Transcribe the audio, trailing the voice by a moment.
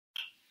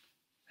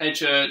Hey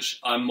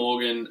church, I'm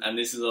Morgan and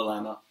this is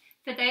Alana.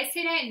 For those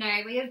who don't know,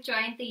 we have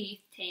joined the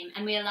youth team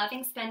and we are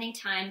loving spending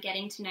time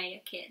getting to know your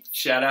kids.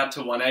 Shout out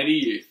to 180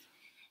 Youth.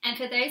 And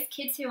for those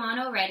kids who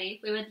aren't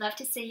already, we would love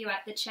to see you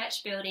at the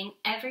church building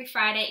every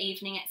Friday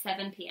evening at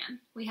 7 p.m.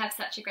 We have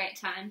such a great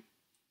time.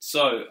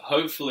 So,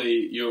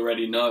 hopefully you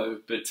already know,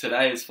 but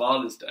today is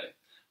Father's Day.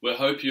 We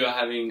hope you are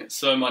having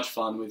so much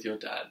fun with your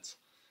dads.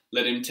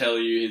 Let him tell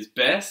you his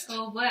best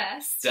or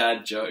worst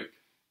dad joke.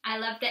 I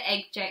love the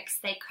egg jokes,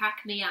 they crack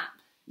me up.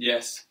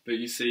 Yes, but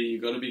you see,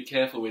 you've got to be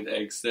careful with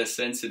eggs. They're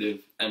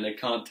sensitive and they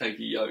can't take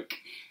a yolk.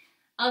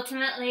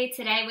 Ultimately,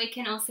 today we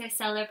can also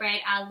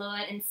celebrate our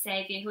Lord and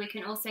Saviour, who we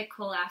can also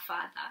call our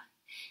Father.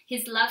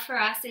 His love for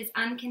us is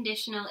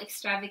unconditional,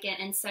 extravagant,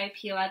 and so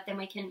pure than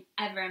we can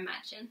ever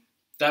imagine.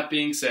 That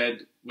being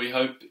said, we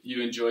hope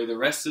you enjoy the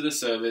rest of the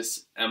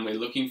service and we're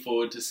looking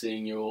forward to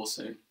seeing you all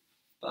soon.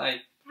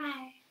 Bye.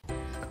 Bye.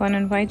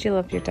 Conan, why do you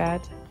love your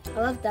dad? I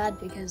love Dad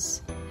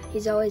because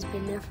he's always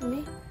been there for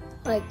me,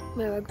 like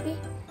my rugby,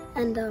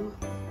 and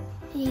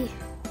he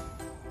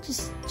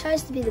just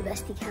tries to be the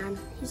best he can.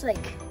 He's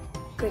like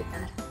great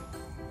dad.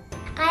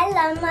 I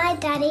love my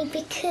daddy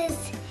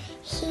because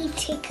he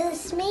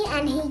tickles me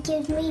and he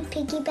gives me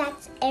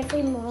piggybacks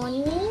every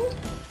morning,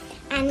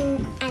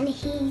 and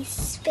he's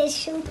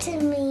special to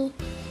me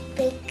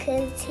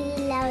because he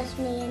loves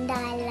me and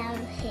I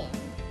love him.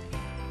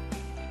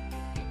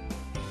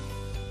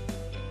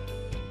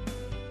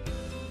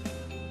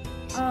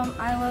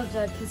 I love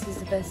Dad because he's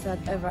the best dad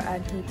ever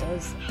and he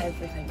does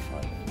everything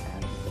for me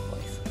and the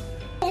boys.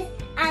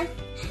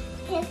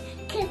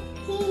 Because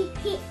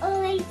he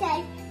always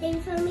does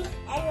things for me,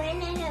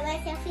 and when I hurt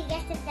myself he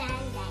gets a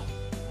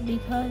band-aid.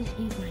 Because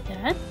he's my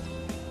dad,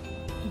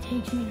 he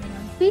takes me to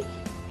rugby,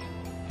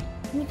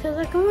 and because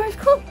I can wear his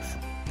clothes.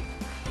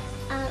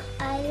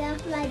 I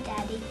love my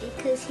daddy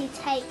because he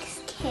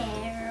takes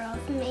care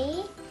of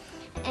me.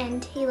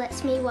 And he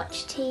lets me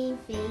watch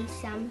TV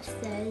some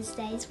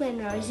Thursdays when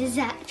Rose is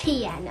at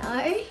piano.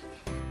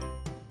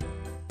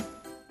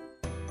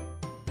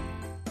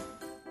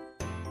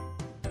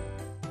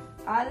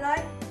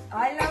 I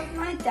love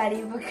my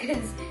daddy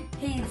because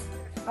he's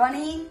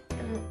funny,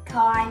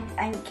 kind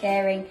and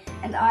caring,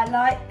 and I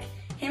like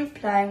him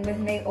playing with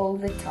me all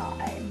the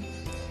time.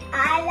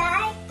 I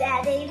like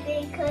Daddy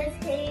because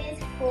he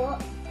is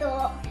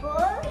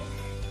thoughtful,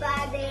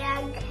 funny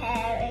and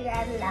caring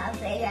and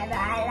loving, and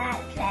I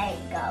like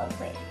playing golf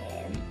with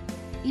him.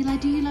 Eli,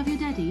 do you love your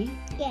daddy?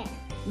 Yeah.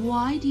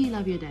 Why do you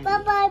love your daddy?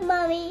 Bye-bye,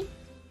 Mummy.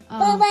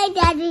 Bye-bye,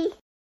 Daddy.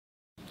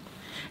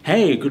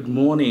 Hey, good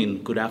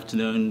morning, good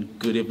afternoon,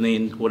 good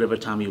evening, whatever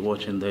time you're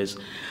watching this.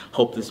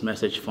 Hope this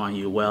message finds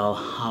you well.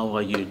 How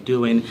are you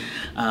doing?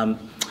 And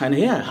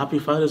yeah, happy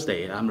Father's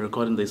Day. I'm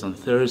recording this on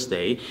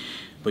Thursday,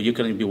 but you're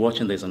going to be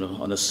watching this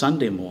on a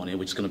Sunday morning,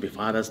 which is going to be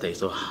Father's Day.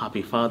 So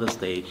happy Father's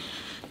Day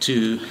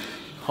to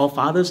all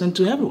fathers and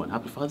to everyone.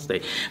 Happy Father's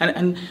Day.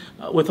 And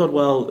we thought,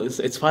 well,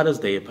 it's Father's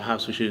Day.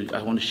 Perhaps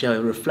I want to share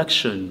a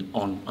reflection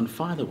on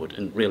fatherhood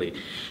and really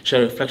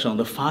share a reflection on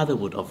the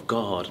fatherhood of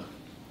God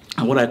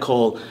and what I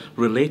call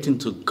relating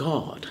to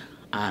God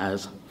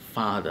as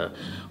Father,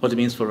 what it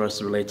means for us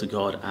to relate to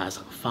God as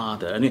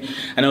Father. And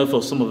I know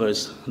for some of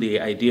us, the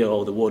idea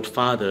of the word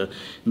Father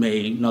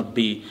may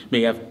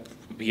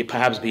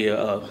perhaps be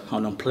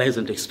an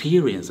unpleasant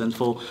experience. And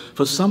for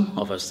some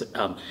of us,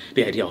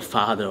 the idea of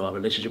father or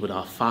relationship with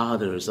our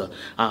fathers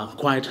are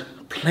quite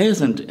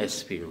pleasant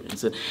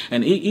experience.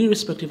 And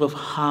irrespective of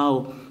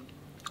how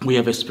we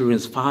have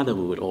experienced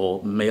fatherhood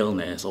or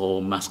maleness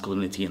or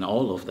masculinity and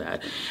all of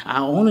that,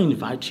 I want to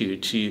invite you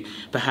to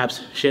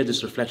perhaps share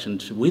this reflection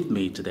with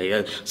me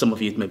today. Some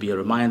of you, it may be a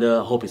reminder.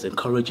 I hope it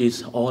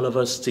encourages all of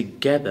us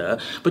together.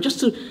 But just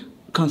to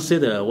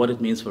consider what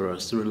it means for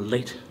us to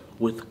relate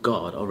with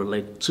God or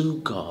relate to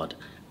God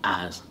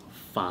as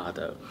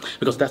Father,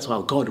 because that's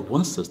how God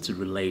wants us to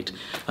relate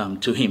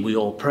to Him. We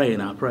all pray in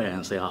our prayer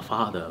and say our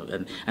Father,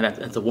 and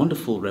that's a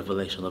wonderful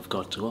revelation of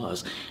God to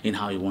us in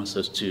how He wants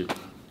us to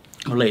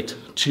relate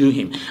to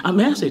Him. And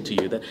may I say to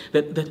you that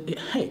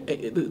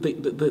hey,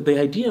 the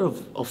idea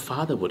of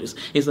fatherhood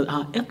is that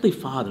our earthly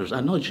fathers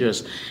are not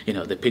just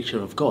the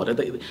picture of God.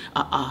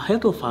 Our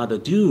earthly father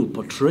do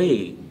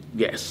portray,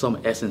 yes, some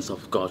essence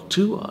of God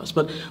to us,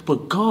 but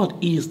God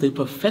is the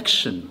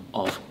perfection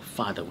of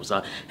fatherhood.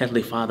 Our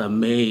Heavenly Father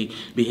may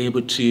be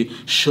able to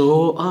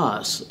show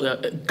us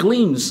a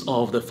glimpse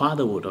of the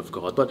fatherhood of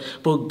God,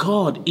 but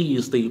God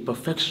is the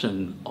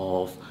perfection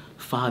of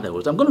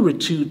fatherhood. I'm going to read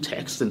two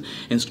texts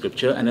in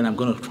Scripture, and then I'm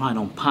going to try and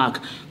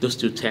unpack those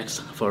two texts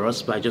for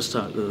us by just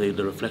the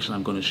reflection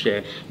I'm going to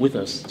share with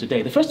us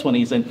today. The first one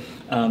is in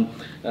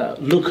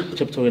Luke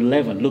chapter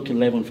 11, Luke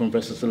 11 from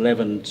verses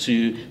 11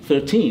 to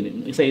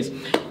 13. It says,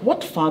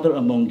 "What father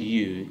among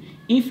you,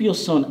 if your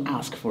son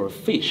asks for a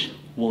fish,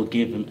 will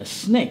give him a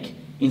snake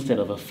instead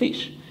of a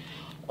fish?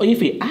 Or if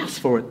he asks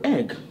for an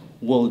egg,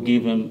 will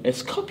give him a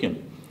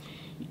scorpion?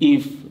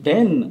 If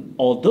then,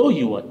 although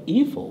you are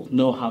evil,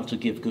 know how to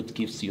give good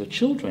gifts to your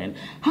children,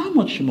 how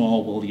much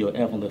more will your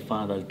heavenly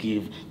Father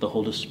give the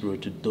Holy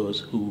Spirit to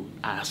those who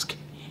ask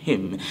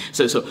him.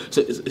 So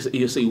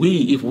you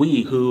see, if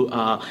we who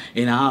are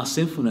in our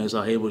sinfulness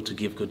are able to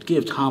give good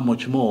gift, how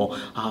much more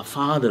our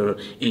Father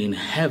in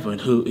heaven,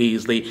 who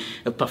is the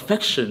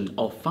perfection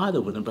of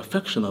fatherhood and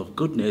perfection of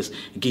goodness,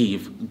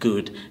 give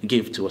good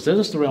gift to us. There's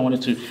a story I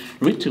wanted to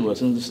read to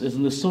us, and this is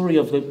in the story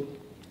of the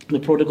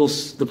prodigal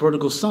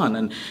son,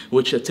 and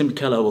which Tim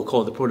Keller will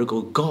call the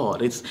prodigal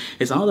God. It's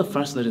another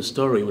fascinating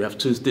story. We have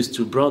these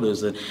two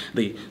brothers.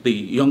 The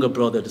younger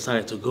brother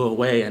decided to go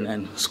away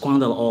and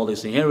squander all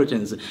his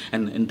inheritance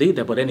and did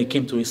that, but then he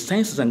came to his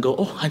senses and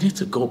go, I need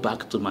to go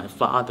back to my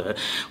father.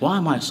 Why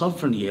am I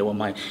suffering here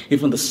when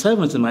even the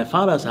servants in my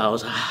father's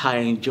house are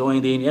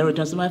enjoying the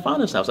inheritance in my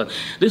father's house? And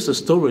this is a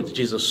story that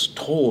Jesus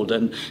told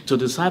and to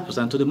the disciples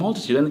and to the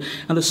multitude.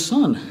 And the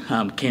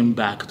son came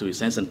back to his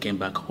senses and came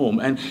back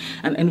home.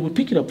 And we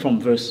pick it up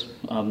from verse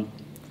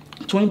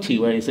 20,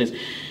 where it says,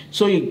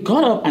 so he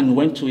got up and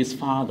went to his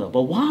father.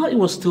 But while he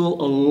was still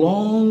a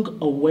long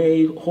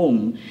way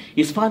home,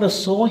 his father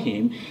saw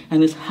him,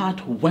 and his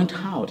heart went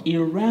out. He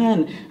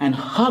ran and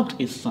hugged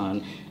his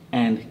son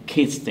and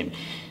kissed him.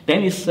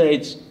 Then he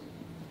said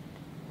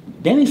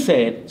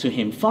to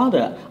him,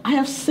 Father, I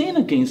have sinned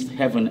against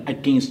heaven,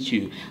 against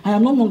you. I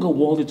am no longer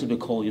worthy to be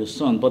called your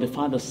son. But the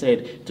father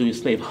said to his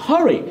slave,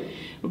 hurry,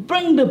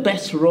 bring the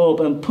best robe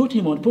and put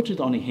it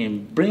on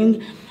him.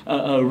 Bring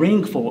a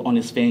ring on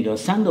his finger,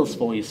 sandals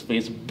for his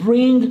face.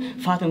 Bring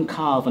fattened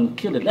calf and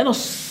kill it. Let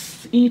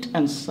us eat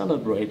and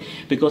celebrate,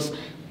 because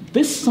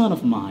this son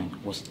of mine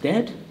was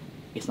dead,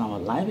 is now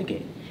alive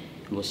again.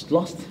 He was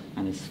lost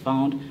and is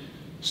found.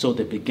 So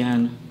they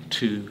began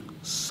to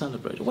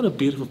celebrate. What a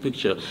beautiful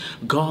picture.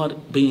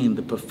 God being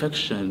the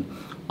perfection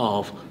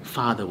of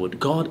fatherhood.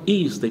 God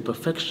is the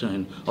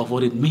perfection of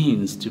what it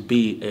means to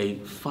be a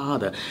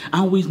father.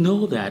 And we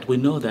know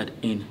that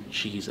in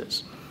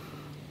Jesus.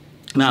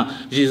 Now,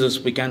 Jesus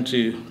began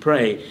to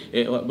pray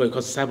because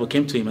the disciple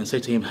came to him and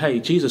said to him, hey,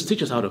 Jesus,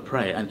 teach us how to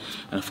pray. And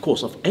of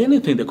course, of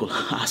anything they could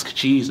ask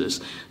Jesus,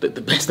 the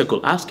best they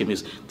could ask him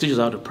is, teach us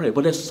how to pray.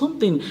 But there's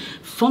something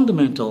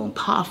fundamental and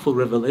powerful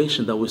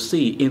revelation that we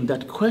see in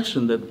that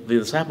question that the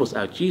disciples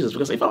asked Jesus.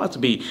 Because if I were to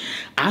be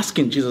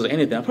asking Jesus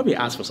anything, I'd probably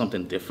ask for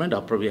something different.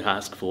 I'll probably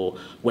ask for,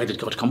 where did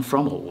God come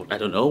from? Or I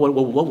don't know.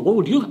 What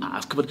would you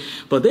ask?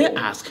 But they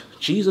ask,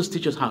 Jesus,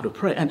 teach us how to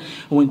pray. And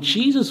when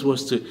Jesus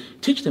was to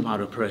teach them how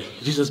to pray,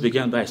 Jesus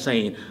began by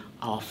saying,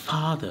 our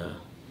Father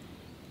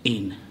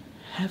in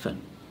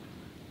heaven.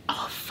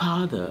 Our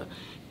Father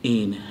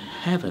in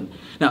heaven.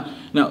 Now,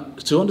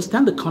 to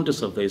understand the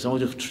context of this, I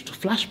want you to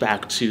flash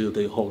back to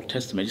the Old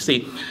Testament. You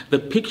see, the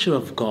picture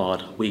of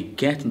God we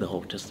get in the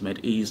Old Testament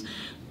is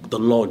the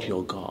Lord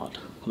your God,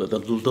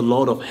 the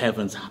Lord of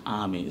heaven's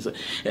armies.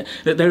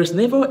 There is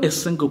never a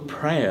single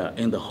prayer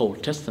in the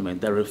Old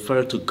Testament that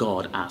referred to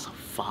God as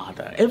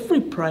Father. Every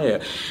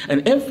prayer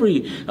and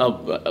every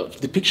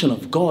depiction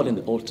of God in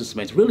the Old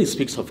Testament really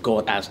speaks of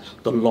God as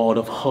the Lord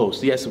of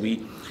hosts. Yes,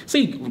 we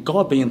see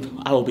God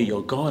being, I will be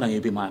your God and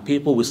you'll be my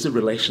people. We see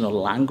relational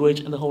language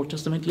in the Old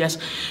Testament, yes,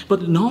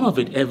 but none of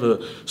it ever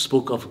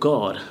spoke of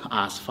God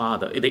as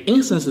Father. In the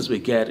instances we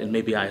get in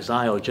maybe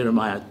Isaiah or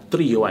Jeremiah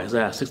 3 or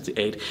Isaiah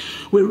 68,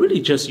 we're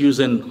really just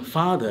using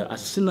Father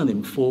as a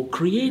synonym for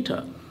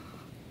Creator.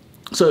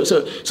 So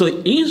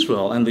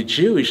Israel and the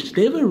Jewish,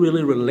 they were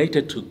really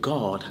related to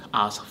God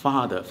as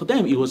Father. For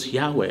them, it was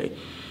Yahweh.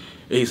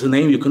 It's a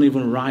name you couldn't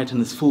even write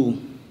in its full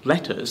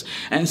letters.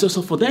 And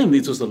so for them,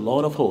 it was the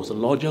Lord of hosts, the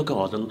Lord your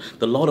God,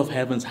 the Lord of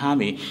heaven's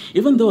army,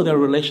 even though there are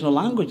relational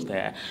language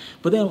there.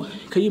 But then,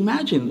 can you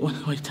imagine when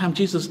the time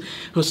Jesus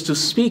was to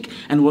speak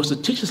and was to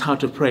teach us how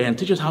to pray and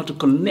teach us how to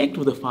connect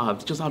with the Father,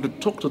 teach us how to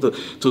talk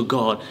to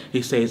God,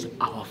 he says,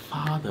 our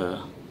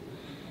Father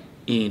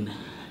in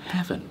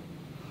heaven.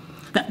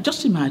 Now,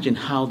 just imagine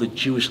how the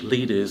Jewish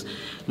leaders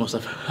must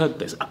have heard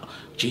this.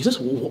 Jesus,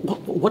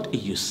 what are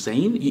you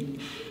saying?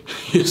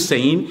 You're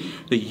saying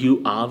that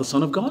you are the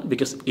Son of God?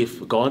 Because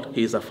if God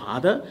is a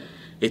Father,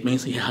 it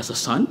means he has a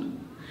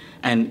Son.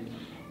 And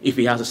if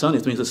he has a Son,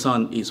 it means the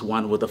Son is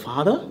one with the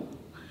Father.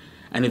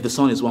 And if the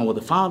Son is one with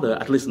the Father,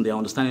 at least in their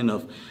understanding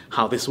of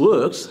how this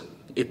works,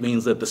 it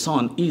means that the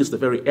Son is the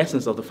very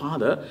essence of the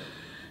Father.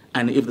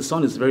 And if the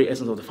Son is the very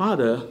essence of the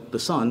Father, the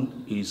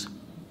Son is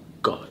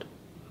God.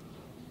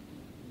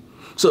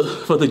 So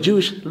for the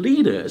Jewish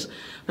leaders,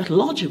 that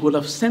logic would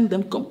have sent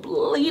them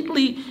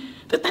completely,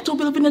 that would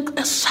have been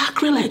a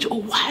sacrilege.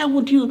 Or why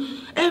would you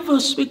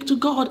ever speak to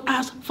God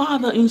as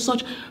Father in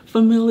such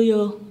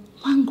familiar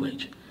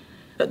language?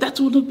 That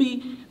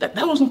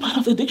wasn't part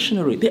of the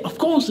dictionary. They, of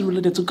course, they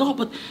related to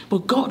God,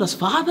 but God as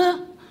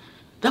Father,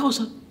 that was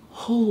a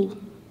whole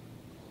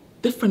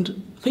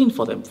different thing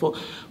for them.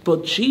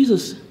 But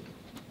Jesus,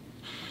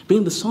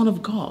 being the Son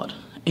of God,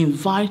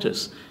 invites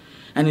us.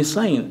 And he's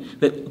saying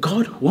that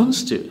God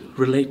wants to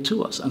relate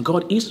to us, and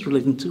God is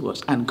relating to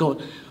us, and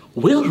God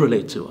will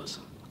relate to us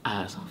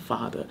as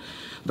Father.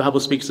 The Bible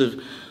speaks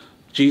of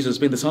Jesus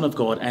being the Son of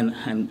God,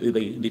 and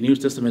the New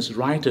Testament's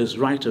writer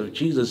of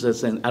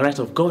Jesus and a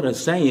writer of God is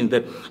saying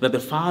that the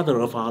Father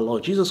of our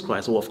Lord Jesus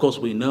Christ, well, of course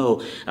we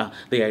know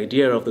the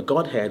idea of the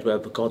Godhead, where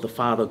God the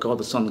Father, God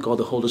the Son, God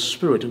the Holy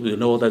Spirit. We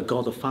know that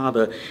God the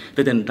Father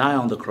didn't die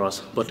on the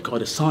cross, but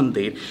God the Son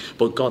did.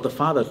 But God the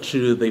Father,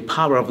 through the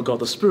power of God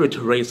the Spirit,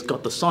 raised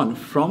God the Son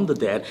from the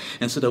dead,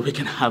 and so that we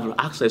can have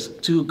access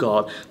to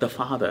God the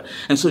Father.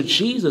 And so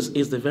Jesus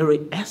is the very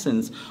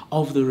essence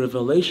of the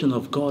revelation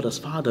of God as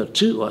Father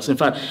to us. In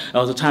fact,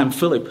 there was a time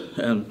Philip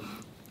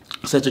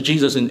said to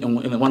Jesus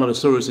in one of the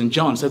stories in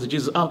John, said to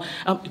Jesus,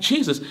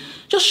 Jesus,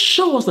 just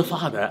show us the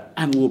Father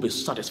and we'll be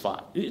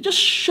satisfied. Just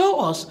show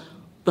us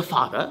the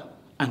Father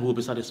and we'll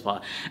be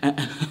satisfied.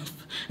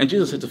 And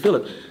Jesus said to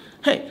Philip,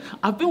 hey,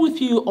 I've been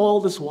with you all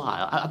this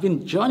while. I've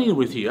been journeying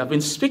with you. I've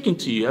been speaking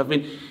to you.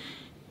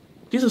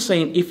 Jesus is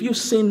saying, if you've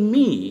seen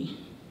me,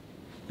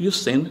 you've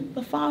seen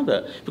the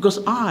Father, because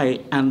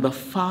I and the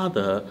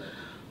Father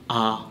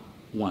are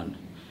one.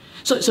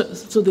 So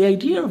the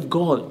idea of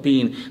God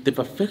being the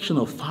perfection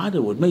of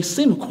fatherhood may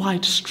seem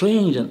quite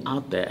strange and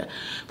out there,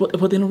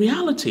 but in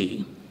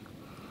reality,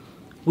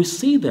 we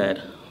see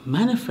that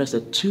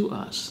manifested to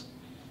us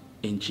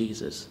in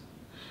Jesus.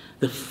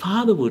 The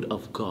fatherhood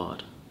of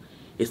God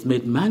is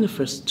made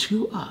manifest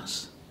to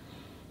us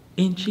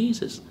in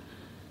Jesus.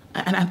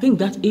 And I think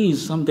that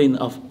is something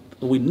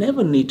we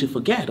never need to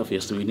forget,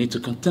 obviously. We need to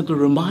constantly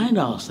remind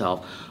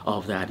ourselves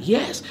of that.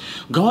 Yes,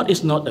 God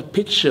is not a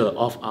picture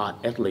of our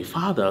earthly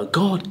father.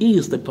 God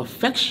is the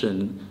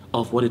perfection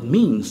of what it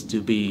means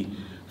to be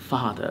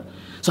father.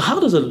 So how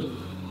does it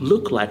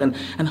look like? And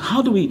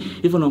how do we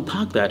even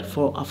unpack that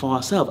for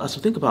ourselves as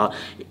we think about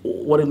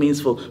what it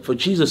means for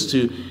Jesus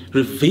to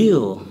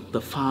reveal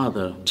the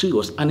Father to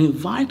us and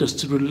invite us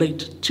to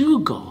relate to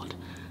God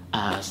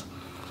as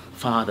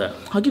Father?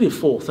 I'll give you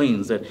 4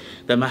 things that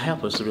might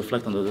help us to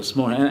reflect on this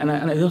morning.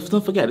 And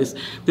don't forget,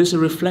 there's a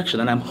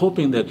reflection, and I'm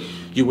hoping that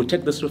you will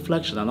take this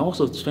reflection and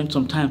also spend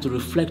some time to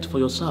reflect for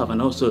yourself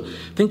and also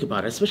think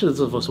about it, especially those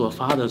of us who are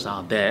fathers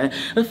out there.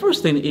 The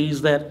first thing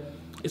is that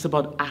it's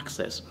about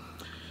access.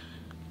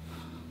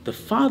 The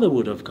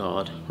fatherhood of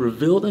God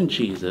revealed in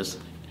Jesus,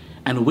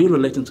 and we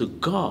relating to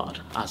God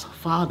as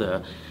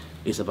Father,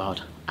 is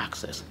about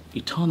access,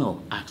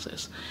 eternal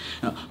access.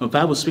 Now, the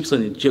Bible speaks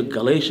in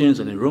Galatians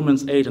and in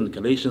Romans 8 and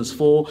Galatians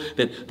 4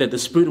 that the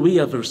Spirit, we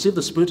have received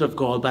the Spirit of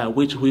God by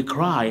which we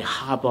cry,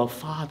 Abba,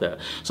 Father.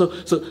 So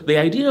the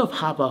idea of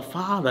Abba,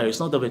 Father is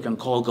not that we can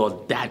call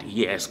God Daddy.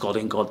 Yes,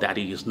 calling God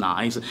Daddy is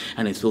nice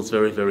and it feels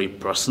very, very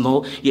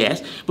personal.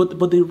 Yes, but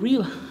the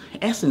real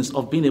essence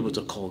of being able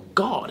to call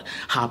God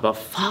Abba,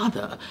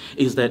 Father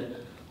is that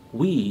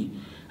we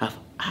have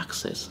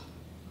access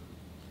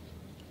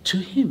to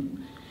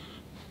Him.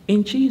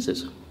 In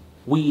Jesus,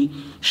 we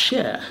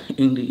share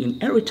in the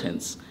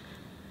inheritance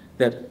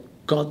that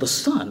God the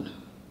Son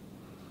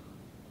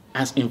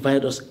has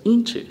invited us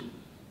into.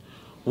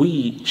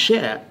 We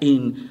share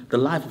in the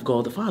life of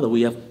God the Father.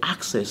 We have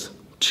access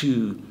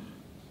to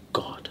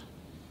God.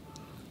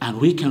 And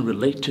we can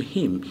relate to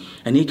Him,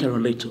 and He can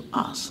relate to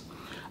us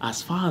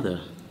as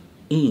Father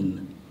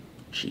in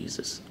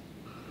Jesus.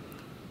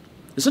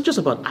 It's not just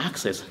about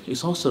access,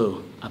 it's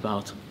also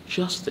about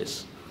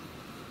justice.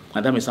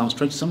 And that may sound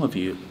strange to some of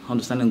you.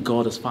 Understanding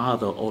God as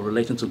Father or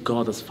relating to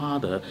God as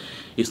Father,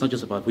 it's not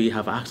just about we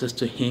have access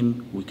to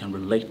Him, we can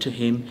relate to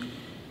Him.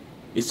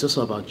 It's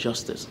also about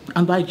justice.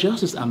 And by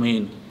justice, I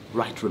mean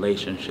right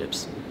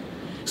relationships.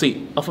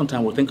 See,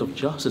 oftentimes we think of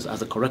justice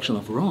as a correction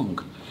of wrong.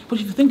 But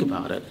if you think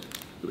about it,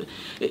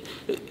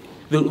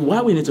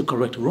 why we need to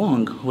correct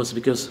wrong was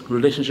because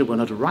relationships were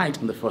not right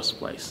in the first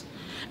place.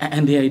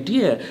 And the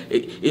idea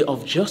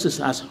of justice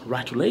as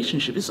right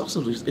relationship is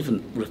also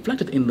even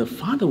reflected in the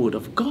fatherhood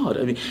of God.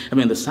 I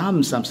mean, the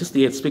Psalm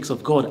 68 speaks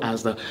of God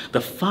as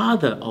the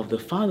father of the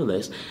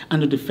fatherless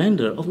and the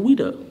defender of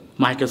widow.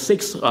 Micah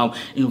 6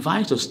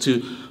 invites us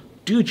to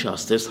do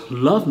justice,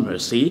 love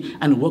mercy,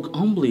 and walk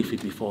humbly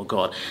before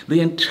God. The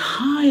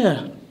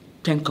entire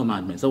 10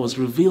 Commandments that was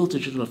revealed to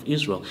the children of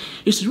Israel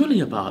is really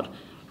about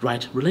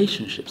right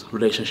relationships.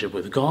 Relationship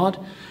with God,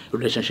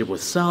 relationship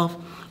with self,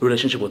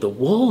 relationship with the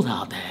world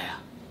out there.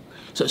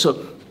 So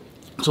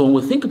when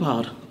we think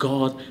about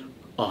God,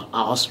 or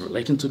us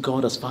relating to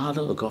God as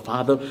Father, or God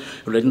Father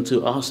relating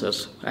to us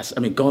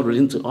God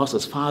relating to us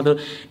as Father,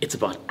 it's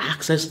about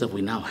access that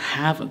we now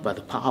have by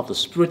the power of the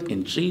Spirit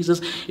in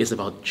Jesus. It's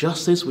about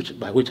justice,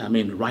 by which I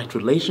mean right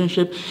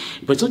relationship.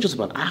 But it's not just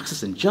about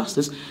access and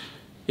justice,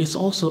 it's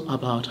also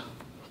about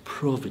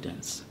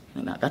providence.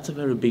 And that's a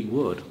very big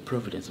word,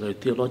 providence, a very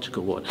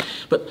theological word.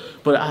 But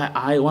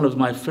one of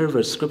my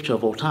favorite scripture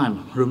of all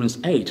time, Romans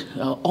 8,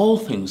 all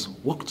things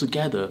work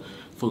together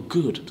for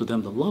good to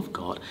them that love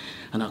God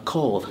and are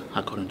called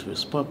according to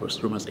His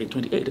purpose, Romans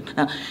 8:28.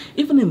 Now,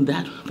 even in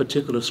that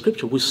particular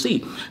scripture, we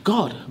see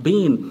God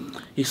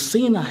He's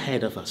seeing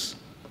ahead of us.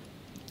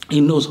 He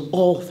knows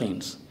all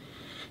things.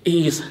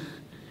 He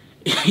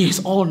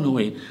is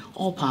all-knowing,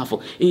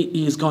 all-powerful.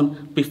 He is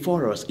gone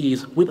before us. He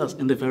is with us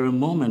in the very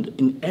moment,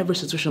 in every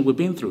situation we've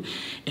been through.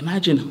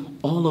 Imagine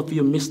all of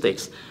your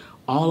mistakes,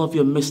 all of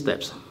your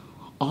missteps,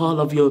 all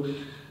of your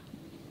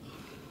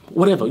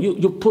whatever,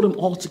 you put them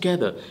all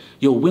together,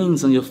 your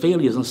wins and your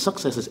failures and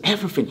successes,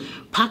 everything,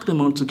 pack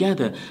them all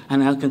together,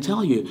 and I can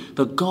tell you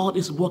that God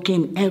is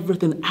working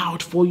everything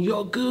out for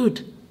your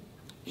good.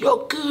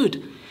 Your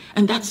good.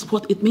 And that's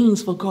what it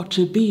means for God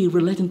to be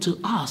relating to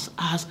us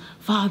as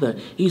Father.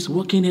 He's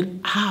working it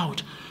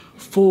out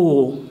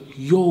for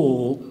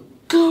your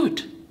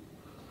good.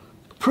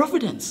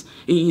 Providence.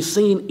 He is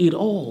seeing it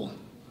all.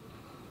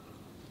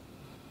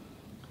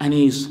 And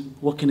He's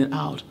working it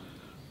out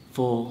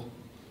for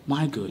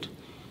my good,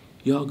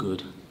 your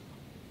good,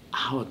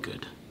 our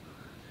good.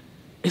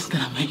 Isn't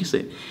that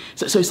amazing?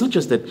 So it's not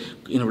just that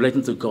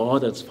relating to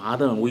God as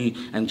Father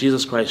and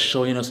Jesus Christ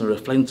showing us and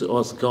reflecting to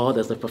us God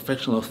as the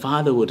perfection of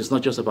fatherhood. It's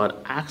not just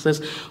about access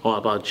or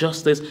about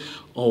justice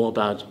or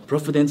about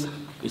providence.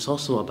 It's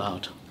also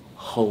about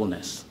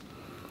wholeness.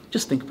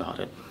 Just think about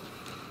it.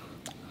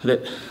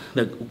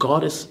 That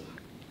God is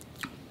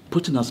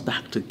putting us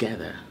back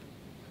together.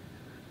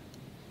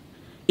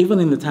 Even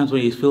in the times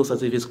when He feels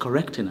as if He's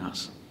correcting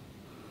us.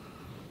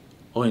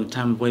 Or in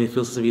times when He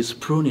feels as if He's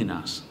pruning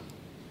us.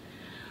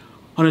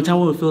 Or in a time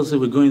when we feel as if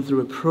we're going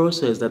through a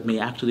process that may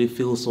actually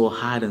feel so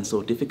hard and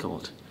so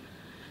difficult.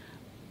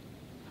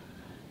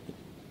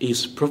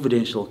 His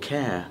providential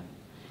care,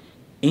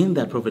 in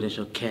that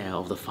providential care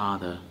of the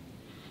Father,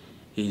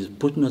 He's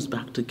putting us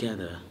back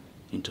together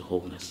into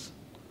wholeness.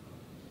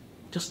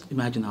 Just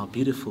imagine how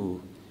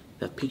beautiful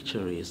that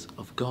picture is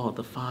of God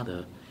the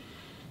Father,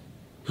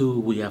 who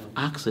we have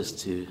access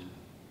to,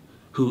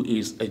 who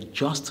is a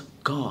just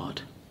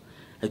God,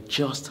 a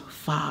just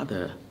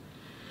Father.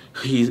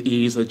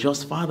 He is a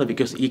just Father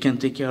because He can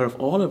take care of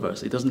all of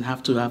us. He doesn't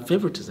have to have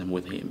favoritism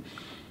with Him.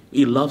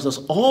 He loves us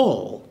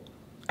all.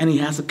 And He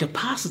has the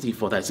capacity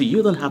for that. See,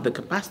 you don't have the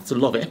capacity to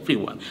love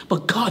everyone,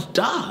 but God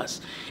does.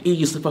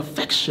 He is the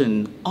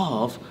perfection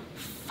of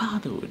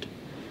fatherhood.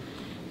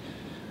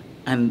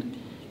 And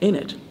in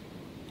it,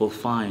 we'll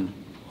find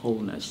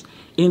wholeness.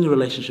 In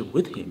relationship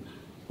with Him,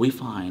 we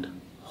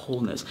find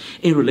wholeness.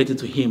 In relating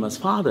to Him as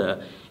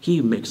Father, He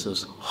makes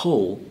us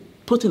whole,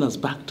 putting us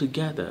back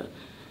together,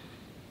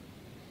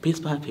 piece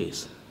by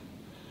piece,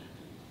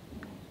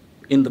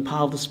 in the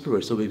power of the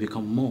Spirit, so we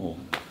become more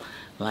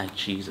like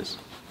Jesus.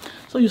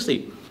 So you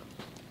see,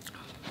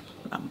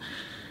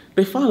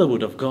 the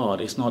fatherhood of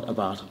God is not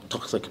about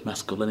toxic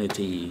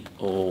masculinity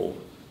or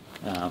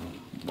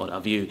what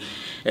have you.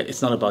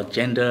 It's not about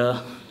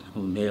gender,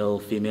 male,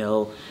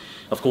 female.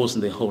 Of course, in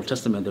the Old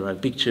Testament, there are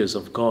pictures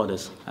of God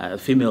as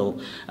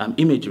female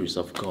imageries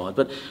of God.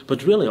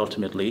 But really,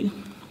 ultimately,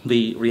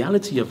 the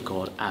reality of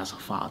God as a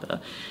Father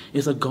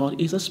is that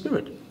God is a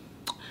spirit.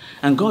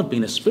 And God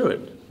being a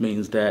spirit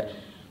means that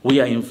we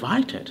are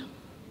invited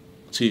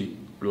to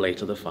relate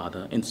to the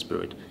Father in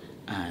spirit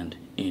and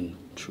in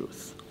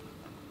truth.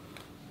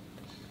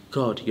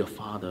 God, your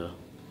Father,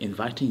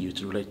 inviting you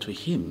to relate to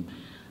Him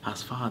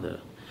as Father.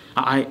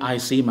 I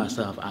see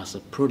myself as a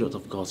product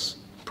of God's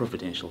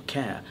providential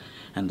care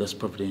and thus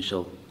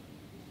providential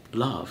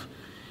love.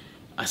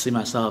 I see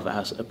myself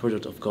as a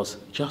product of God's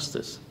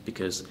justice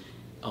because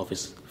of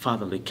His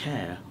fatherly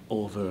care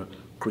over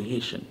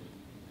creation.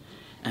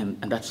 And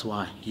that's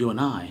why you and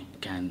I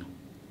can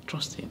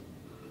trust Him,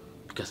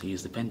 because He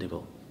is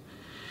dependable.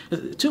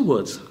 2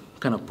 words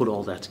kind of put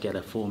all that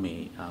together for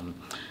me, and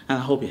I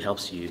hope it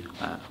helps you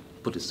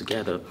put this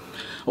together.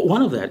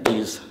 One of that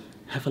is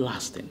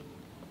everlasting.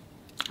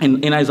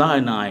 In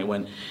Isaiah 9,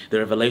 when the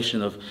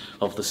revelation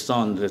of the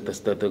Son,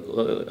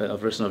 the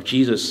version of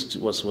Jesus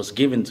was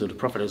given to the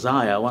prophet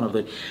Isaiah, one of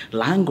the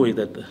language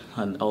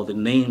or the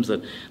names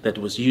that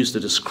was used to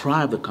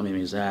describe the coming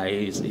Messiah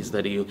is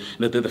that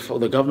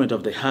the government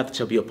of the earth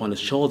shall be upon His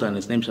shoulder, and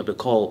His name shall be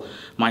called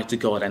Mighty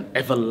God and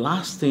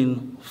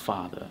Everlasting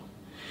Father.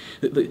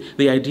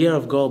 The idea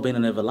of God being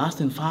an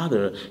everlasting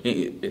Father,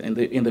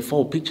 in the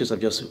 4 pictures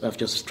I've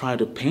just tried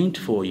to paint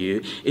for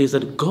you, is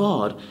that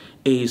God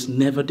is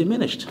never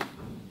diminished.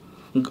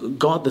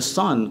 God the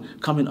Son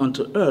coming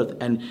onto earth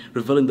and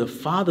revealing the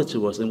Father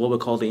to us in what we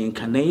call the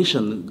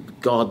incarnation,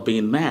 God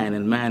being man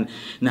and man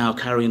now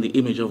carrying the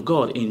image of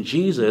God in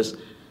Jesus.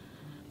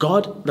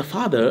 God the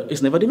Father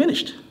is never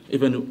diminished.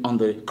 Even on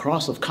the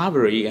cross of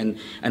Calvary and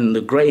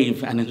the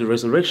grave and in the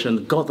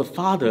resurrection, God the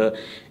Father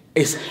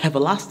is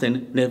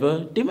everlasting,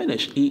 never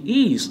diminished.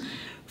 He is,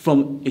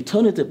 from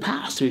eternity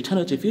past to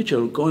eternity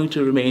future, going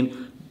to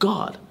remain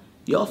God,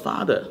 your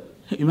Father.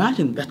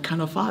 Imagine that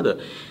kind of Father.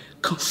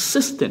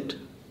 Consistent.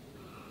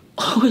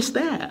 Always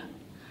there.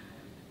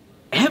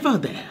 Ever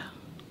there.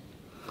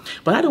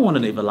 But I don't want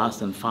an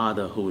everlasting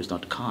Father who is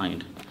not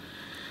kind.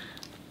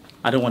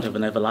 I don't want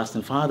an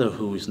everlasting Father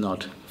who is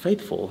not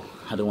faithful.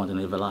 I don't want an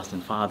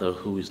everlasting Father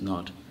who is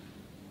not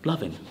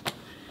loving.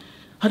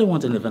 I don't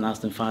want an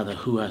everlasting Father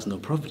who has no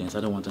providence.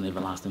 I don't want an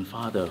everlasting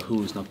Father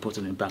who is not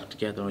putting me back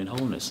together in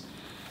wholeness.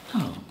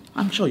 No,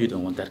 I'm sure you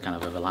don't want that kind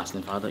of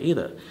everlasting Father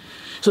either.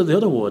 So the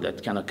other word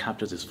that kind of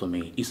captures this for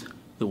me is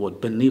the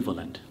word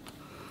benevolent.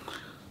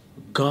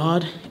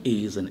 God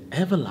is an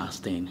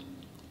everlasting,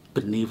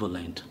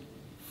 benevolent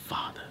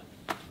Father.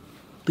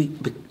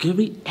 the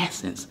very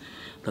essence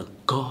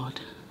that God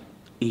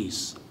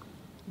is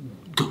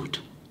good.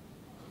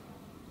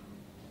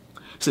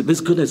 So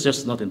this goodness is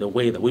just not in the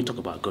way that we talk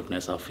about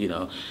goodness of,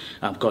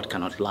 God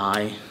cannot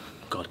lie,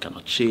 God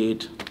cannot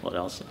cheat, what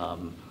else?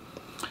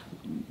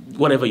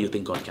 Whatever you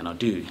think God cannot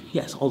do.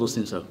 Yes, all those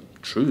things are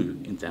true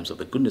in terms of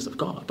the goodness of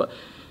God. But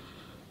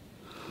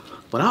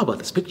how about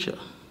this picture?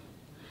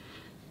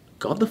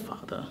 God the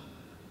Father,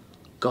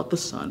 God the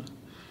Son,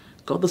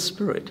 God the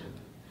Spirit.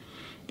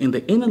 In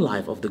the inner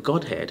life of the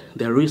Godhead,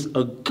 there is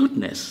a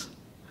goodness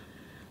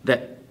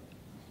that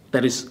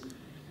is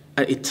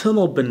an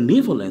eternal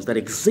benevolence that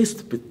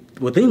exists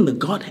within the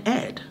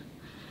Godhead.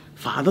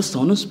 Father,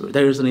 Son, and Spirit.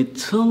 There is an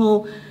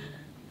eternal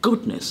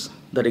goodness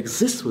that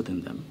exists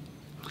within them.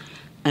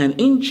 And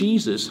in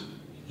Jesus,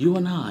 you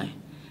and I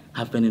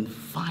have been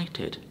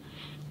invited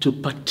to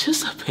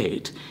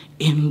participate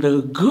in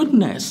the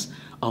goodness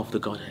of the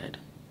Godhead.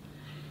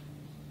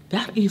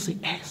 That is the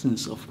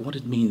essence of what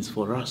it means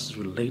for us to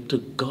relate to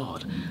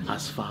God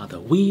as Father.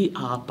 We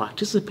are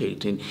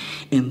participating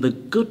in the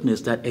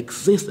goodness that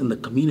exists in the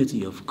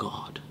community of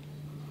God.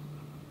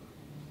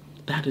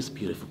 That is a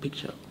beautiful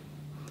picture.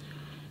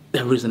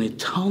 There is an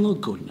eternal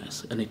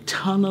goodness, an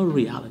eternal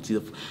reality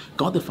of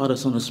God the Father,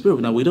 Son, and Spirit.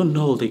 Now, we don't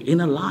know the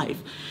inner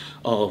life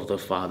of the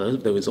Father.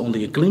 There is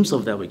only a glimpse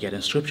of that we get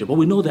in Scripture. But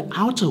we know the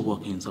outer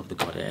workings of the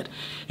Godhead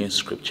in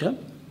Scripture.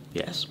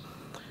 Yes.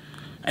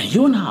 And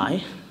you and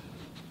I,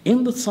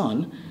 in the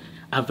Son,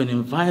 have been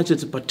invited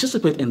to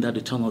participate in that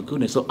eternal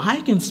goodness. So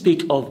I can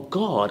speak of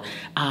God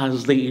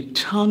as the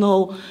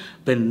eternal,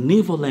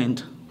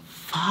 benevolent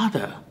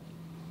Father.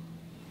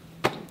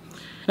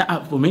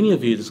 Now, for many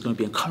of you, this is going to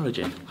be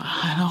encouraging.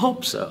 I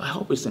hope so. I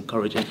hope it's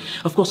encouraging.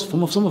 Of course,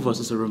 for some of us,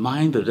 it's a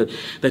reminder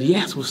that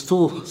yes, we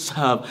still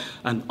serve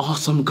an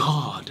awesome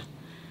God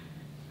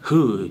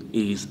who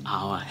is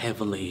our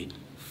heavenly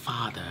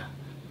Father,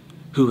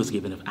 who has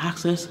given us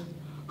access,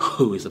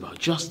 who is about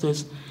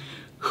justice,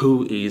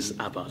 who is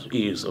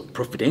a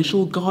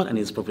providential God, and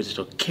his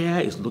providential care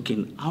is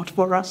looking out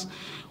for us,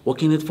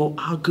 working it for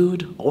our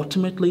good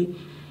ultimately,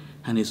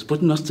 and is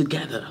putting us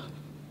together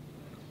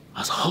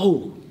as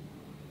whole.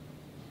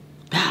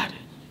 That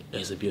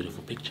is a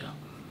beautiful picture.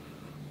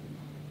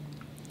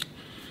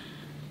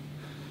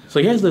 So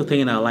here's the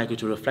thing I'd like you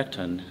to reflect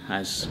on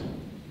as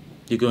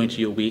you go into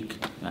your week,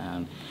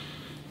 and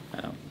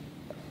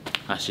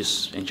as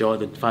you enjoy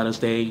the Father's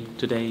Day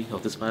today,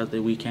 of this Father's Day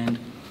weekend.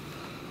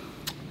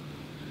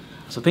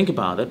 So think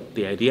about it,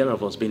 the idea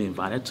of us being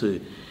invited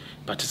to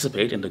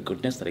participate in the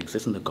goodness that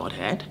exists in the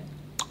Godhead.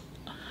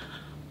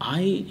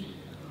 I'm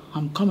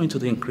coming to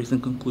the increasing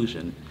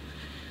conclusion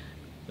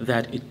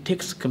that it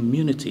takes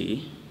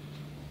community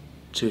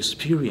to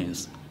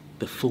experience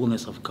the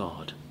fullness of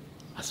God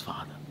as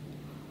Father.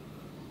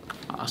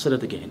 I'll say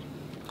that again.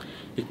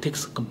 It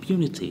takes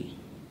community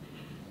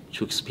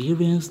to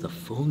experience the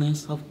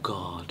fullness of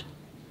God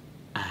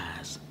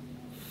as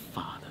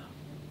Father.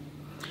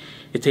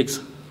 It takes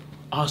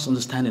us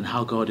understanding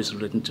how God is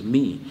relating to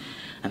me,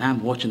 and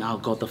I'm watching how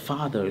God the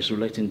Father is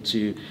relating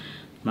to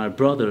my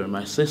brother and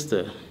my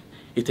sister.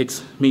 It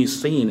takes me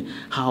seeing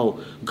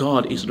how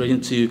God is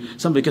relating to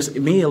somebody, because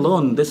me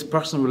alone, this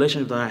personal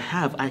relationship that I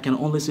have, I can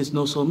only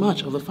know so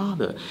much of the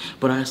Father.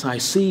 But as I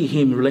see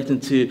him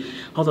relating to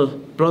other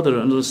brother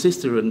and other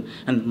sister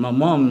and my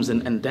moms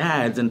and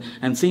dads,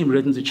 and see him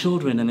relating to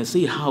children, and I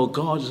see how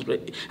God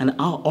is, and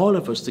all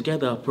of us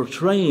together are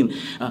portraying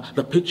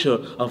the picture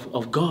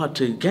of God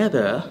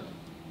together,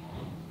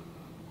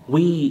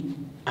 we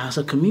as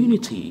a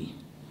community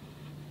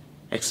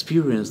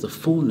experience the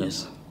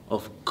fullness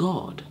of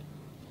God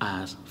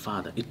as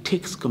Father. It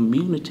takes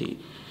community,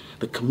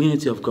 the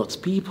community of God's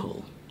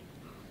people,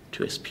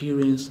 to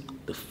experience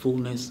the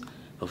fullness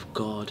of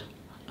God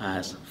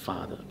as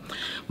Father.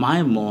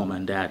 My mom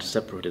and dad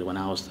separated when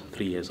I was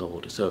 3 years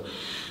old, so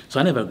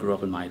I never grew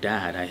up with my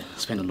dad. I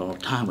spent a lot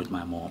of time with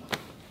my mom.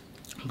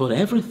 But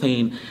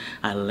everything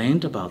I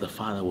learned about the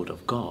fatherhood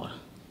of God,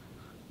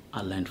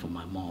 I learned from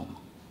my mom.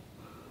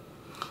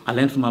 I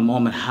learned from my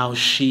mom and how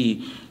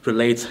she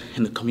relates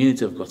in the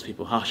community of God's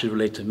people, how she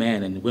relates to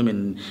men and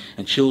women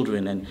and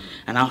children, and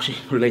how she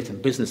relates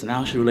in business, and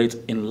how she relates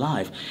in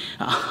life.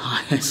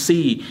 I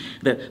see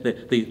that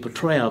the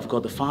portrayal of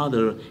God the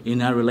Father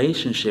in our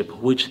relationship,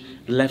 which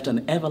left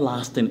an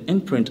everlasting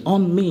imprint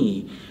on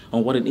me,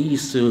 on what it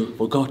is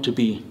for God to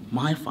be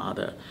my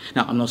Father.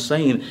 Now, I'm not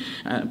saying,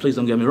 please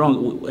don't get me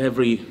wrong,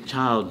 every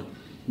child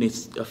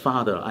needs a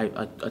father.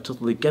 I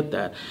totally get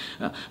that.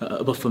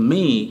 But for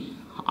me,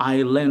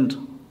 I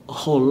learned a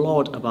whole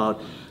lot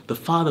about the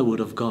fatherhood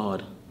of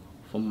God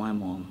from my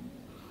mom,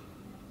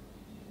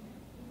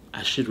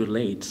 as she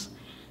relates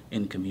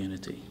in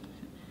community.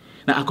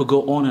 Now, I could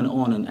go on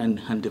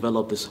and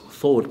develop this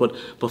thought,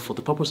 but for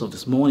the purpose of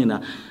this morning,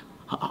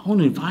 I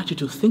want to invite you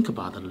to think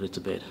about it a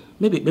little bit.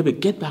 Maybe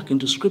get back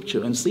into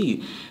Scripture and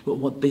see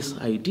what this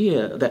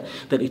idea that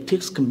it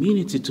takes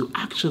community to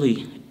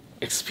actually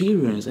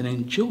experience and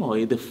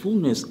enjoy the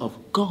fullness of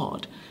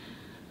God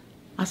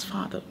as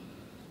Father.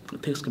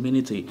 It takes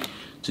community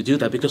to do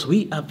that because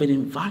we have been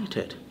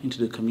invited into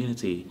the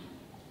community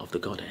of the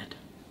Godhead.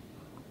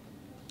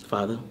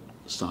 Father,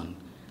 Son,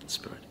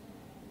 Spirit.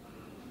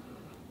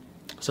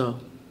 So,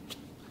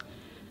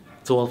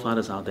 to all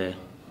fathers out there,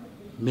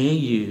 may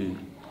you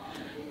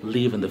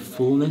live in the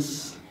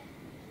fullness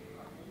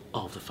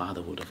of the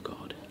fatherhood of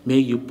God. May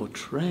you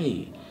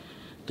portray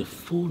the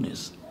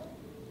fullness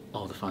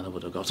of the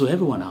fatherhood of God. So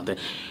everyone out there,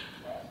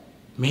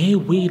 may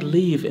we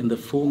live in the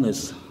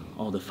fullness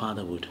of the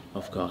fatherhood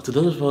of God. To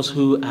those of us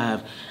who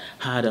have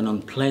had an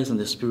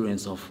unpleasant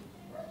experience of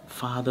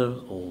father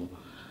or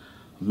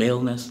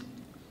maleness,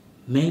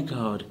 may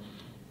God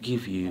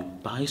give you,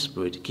 by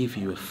Spirit, give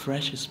you a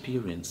fresh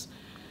experience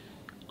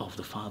of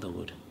the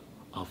fatherhood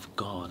of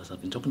God, as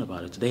I've been talking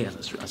about it today,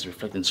 as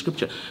reflected in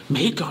Scripture.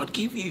 May God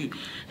give you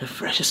a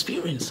fresh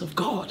experience of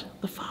God,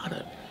 the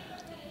Father.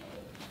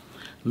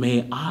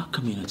 May our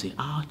community,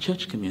 our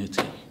church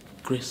community,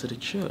 Grace City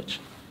Church,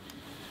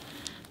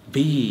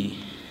 be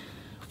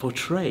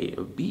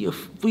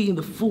in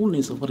the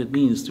fullness of what it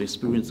means to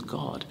experience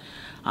God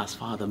as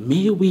Father.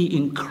 May we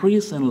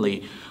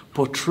increasingly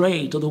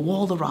portray to the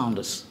world around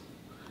us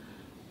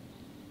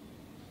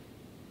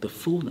the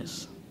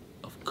fullness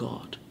of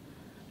God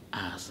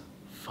as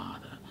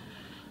Father.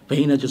 May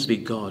He not just be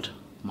God,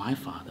 my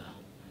Father.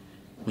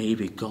 May He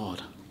be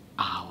God,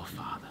 our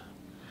Father.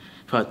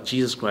 In fact,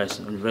 Jesus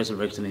Christ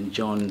resurrected in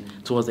John,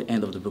 towards the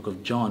end of the book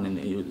of John, and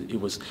it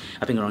was,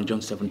 I think, around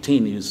John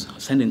 17, He was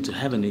ascending to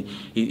heaven.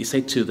 He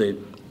said to the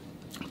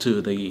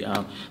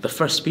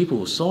first people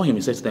who saw Him,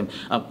 He said to them,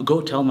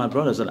 "Go tell my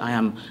brothers that I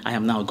am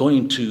now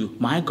going to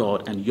my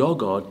God and your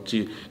God,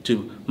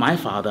 to my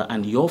Father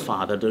and your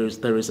Father."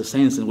 There is a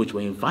sense in which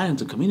we're invited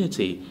into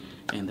community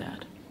in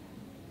that.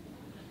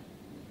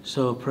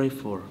 So pray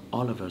for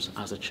all of us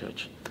as a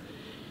church.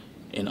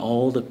 In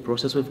all the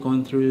process we've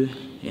gone through,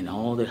 in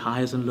all the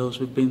highs and lows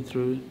we've been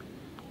through,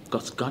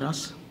 God's got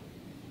us.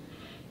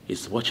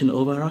 He's watching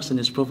over us in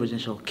His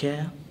providential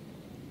care.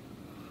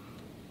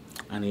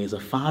 And He is a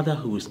Father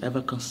who is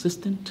ever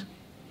consistent.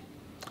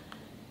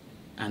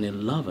 And He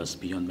loves us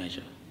beyond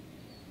measure.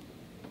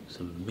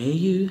 So may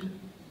you,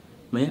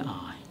 may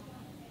I,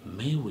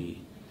 may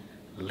we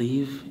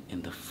live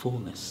in the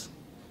fullness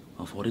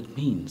of what it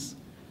means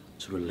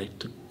to relate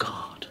to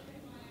God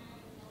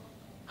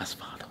as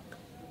Father.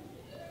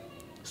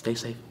 Stay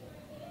safe.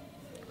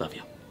 Love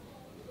you.